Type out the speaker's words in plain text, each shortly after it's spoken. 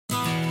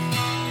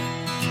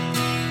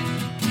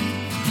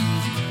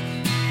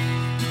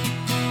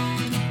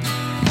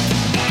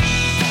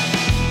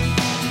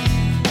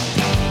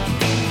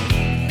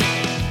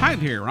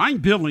there, I'm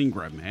Bill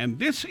Ingram, and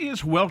this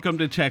is Welcome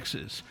to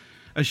Texas,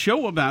 a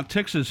show about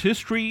Texas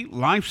history,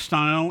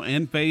 lifestyle,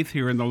 and faith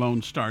here in the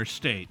Lone Star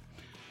State.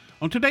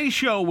 On today's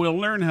show, we'll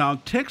learn how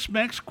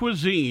Tex-Mex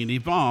cuisine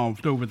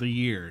evolved over the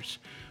years,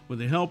 with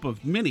the help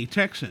of many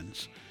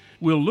Texans.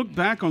 We'll look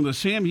back on the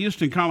Sam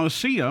Houston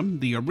Coliseum,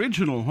 the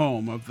original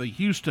home of the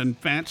Houston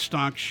Fat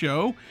Stock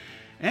Show,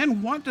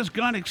 and what does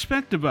God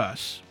expect of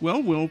us?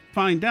 Well, we'll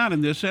find out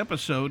in this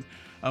episode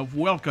of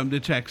Welcome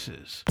to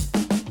Texas.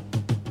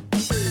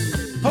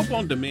 Hope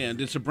on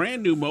Demand is a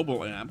brand new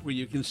mobile app where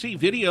you can see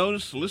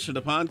videos, listen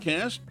to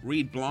podcasts,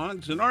 read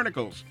blogs, and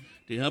articles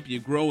to help you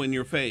grow in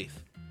your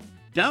faith.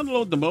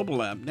 Download the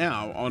mobile app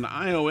now on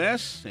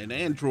iOS and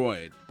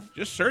Android.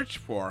 Just search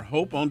for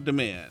Hope on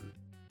Demand.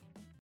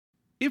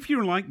 If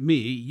you're like me,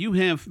 you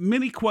have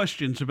many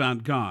questions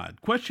about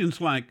God. Questions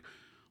like,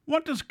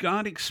 what does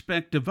God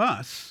expect of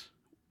us?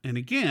 And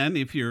again,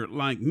 if you're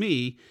like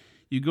me,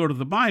 you go to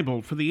the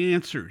Bible for the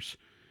answers.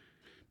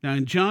 Now,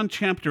 in John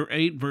chapter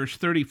 8, verse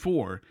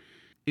 34,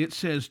 it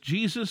says,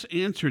 Jesus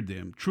answered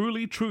them,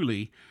 Truly,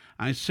 truly,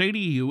 I say to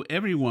you,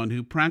 everyone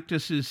who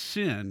practices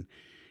sin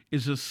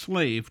is a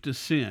slave to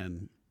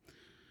sin.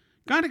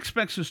 God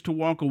expects us to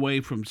walk away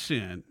from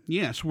sin.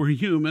 Yes, we're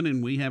human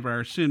and we have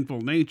our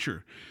sinful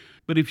nature.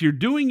 But if you're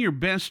doing your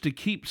best to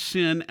keep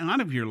sin out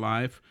of your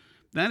life,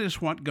 that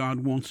is what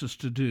God wants us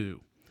to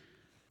do.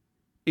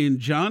 In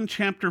John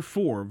chapter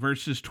 4,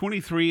 verses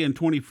 23 and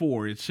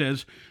 24, it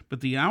says,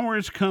 But the hour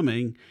is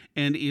coming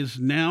and is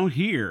now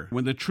here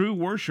when the true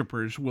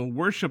worshipers will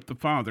worship the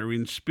Father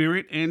in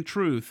spirit and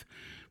truth,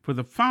 for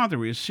the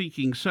Father is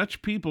seeking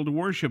such people to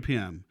worship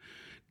him.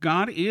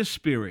 God is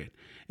spirit,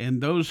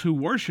 and those who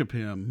worship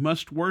him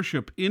must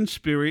worship in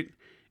spirit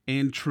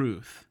and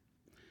truth.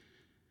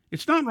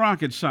 It's not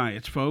rocket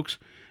science, folks.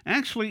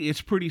 Actually,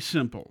 it's pretty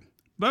simple,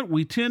 but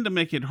we tend to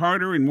make it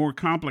harder and more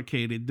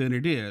complicated than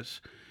it is.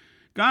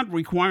 God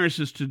requires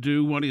us to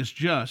do what is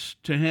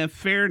just, to have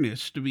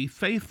fairness, to be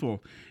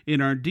faithful in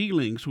our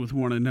dealings with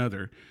one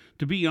another,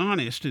 to be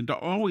honest, and to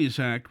always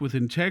act with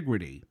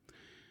integrity.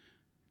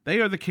 They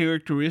are the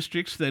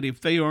characteristics that,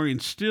 if they are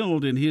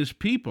instilled in his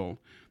people,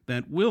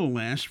 that will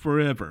last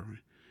forever.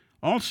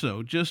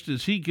 Also, just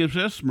as he gives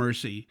us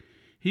mercy,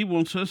 he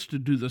wants us to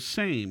do the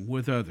same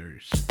with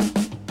others.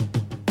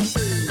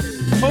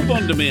 Hope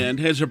on Demand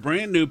has a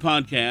brand new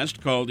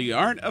podcast called The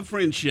Art of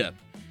Friendship.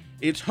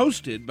 It's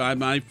hosted by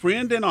my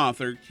friend and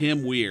author,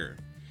 Kim Weir.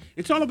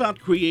 It's all about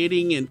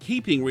creating and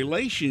keeping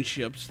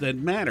relationships that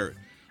matter.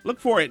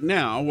 Look for it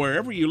now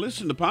wherever you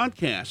listen to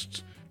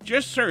podcasts.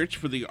 Just search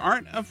for The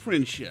Art of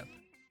Friendship.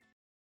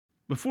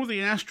 Before the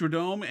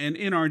Astrodome and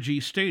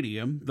NRG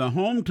Stadium, the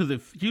home to the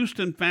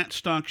Houston Fat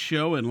Stock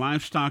Show and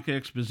Livestock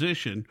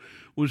Exposition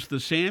was the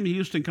Sam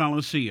Houston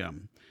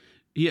Coliseum.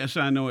 Yes,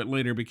 I know it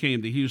later became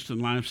the Houston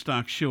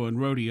Livestock Show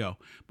and Rodeo,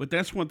 but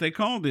that's what they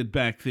called it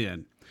back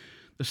then.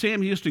 The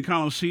Sam Houston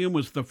Coliseum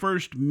was the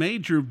first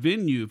major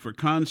venue for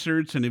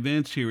concerts and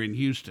events here in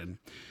Houston.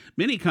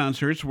 Many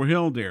concerts were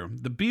held there.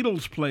 The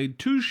Beatles played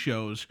 2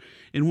 shows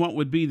in what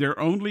would be their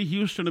only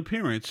Houston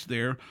appearance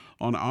there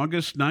on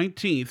August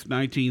 19th,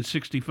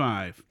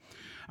 1965.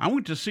 I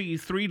went to see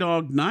Three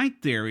Dog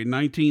Night there in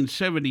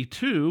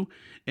 1972,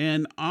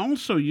 and I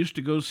also used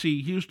to go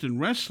see Houston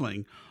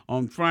Wrestling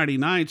on Friday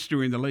nights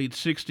during the late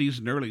 60s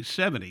and early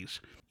 70s.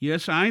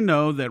 Yes, I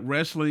know that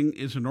wrestling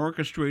is an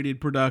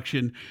orchestrated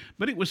production,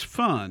 but it was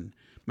fun.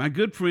 My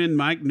good friend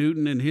Mike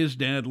Newton and his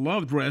dad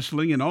loved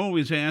wrestling and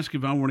always asked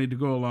if I wanted to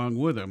go along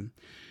with him.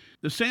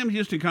 The Sam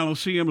Houston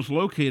Coliseum was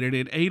located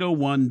at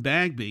 801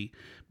 Bagby,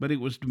 but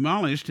it was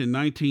demolished in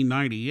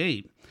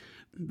 1998.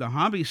 The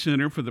Hobby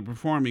Center for the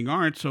Performing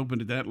Arts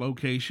opened at that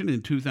location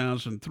in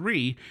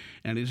 2003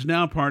 and is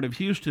now part of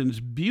Houston's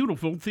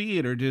beautiful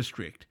theater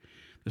district.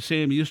 The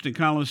Sam Houston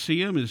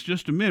Coliseum is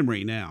just a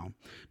memory now,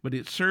 but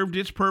it served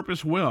its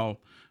purpose well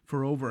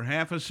for over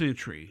half a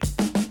century.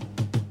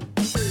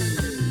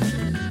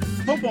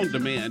 Hope on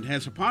Demand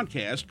has a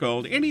podcast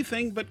called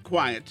Anything But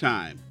Quiet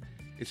Time.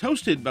 It's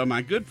hosted by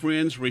my good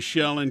friends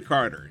Rochelle and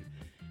Carter.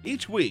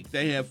 Each week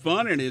they have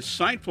fun and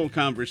insightful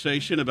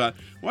conversation about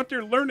what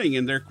they're learning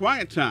in their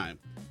quiet time.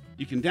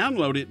 You can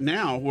download it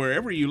now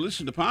wherever you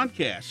listen to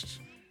podcasts.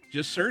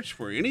 Just search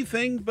for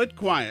Anything But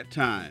Quiet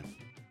Time.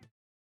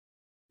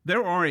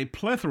 There are a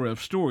plethora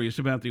of stories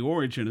about the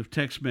origin of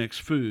Tex-Mex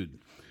food.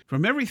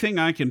 From everything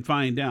I can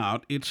find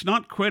out, it's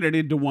not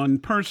credited to one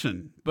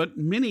person, but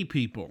many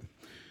people.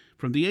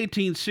 From the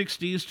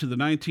 1860s to the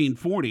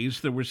 1940s,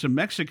 there were some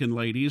Mexican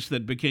ladies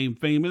that became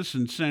famous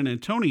in San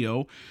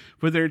Antonio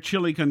for their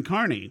chili con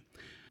carne.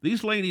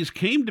 These ladies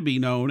came to be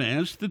known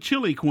as the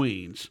Chili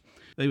Queens.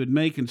 They would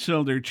make and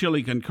sell their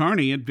chili con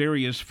carne at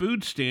various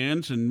food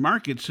stands and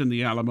markets in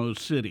the Alamo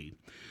City.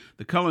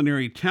 The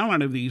culinary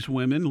talent of these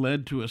women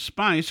led to a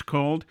spice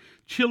called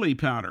chili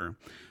powder.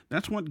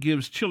 That's what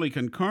gives chili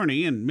con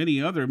carne and many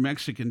other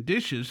Mexican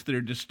dishes their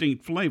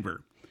distinct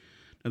flavor.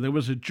 Now, there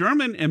was a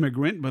German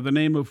immigrant by the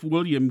name of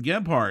William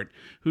Gebhardt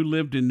who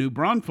lived in New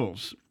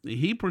Braunfels.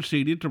 He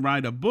proceeded to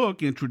write a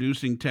book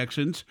introducing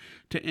Texans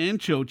to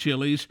ancho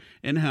chilies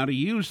and how to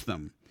use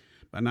them.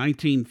 By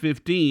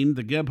 1915,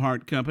 the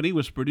Gebhardt Company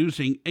was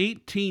producing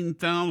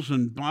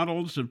 18,000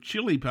 bottles of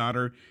chili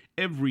powder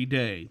every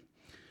day.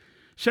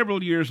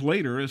 Several years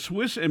later, a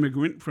Swiss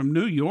immigrant from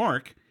New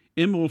York,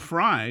 Emil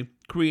Frey,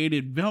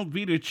 created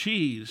Velveeta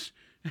cheese,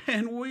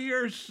 and we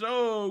are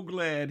so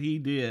glad he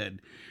did.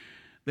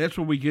 That's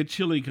where we get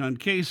chili con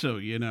queso,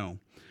 you know.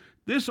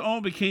 This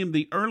all became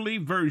the early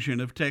version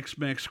of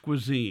Tex-Mex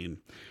cuisine.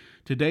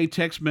 Today,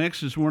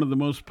 Tex-Mex is one of the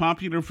most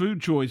popular food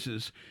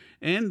choices,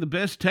 and the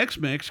best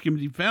Tex-Mex can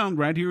be found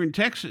right here in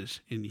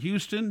Texas, in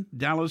Houston,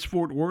 Dallas,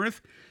 Fort Worth,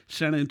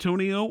 San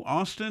Antonio,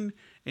 Austin,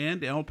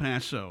 and El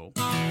Paso.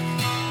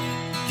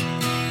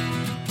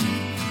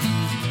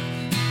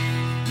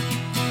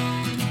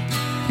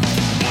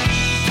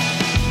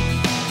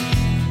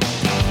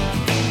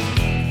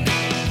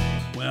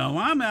 Well,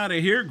 I'm out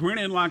of here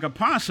grinning like a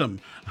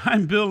possum.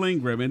 I'm Bill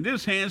Ingram, and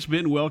this has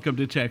been Welcome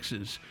to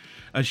Texas,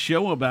 a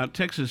show about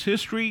Texas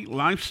history,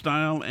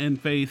 lifestyle,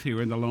 and faith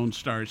here in the Lone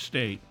Star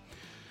State.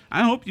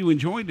 I hope you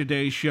enjoyed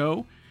today's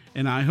show,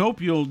 and I hope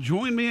you'll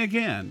join me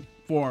again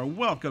for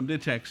Welcome to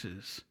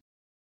Texas.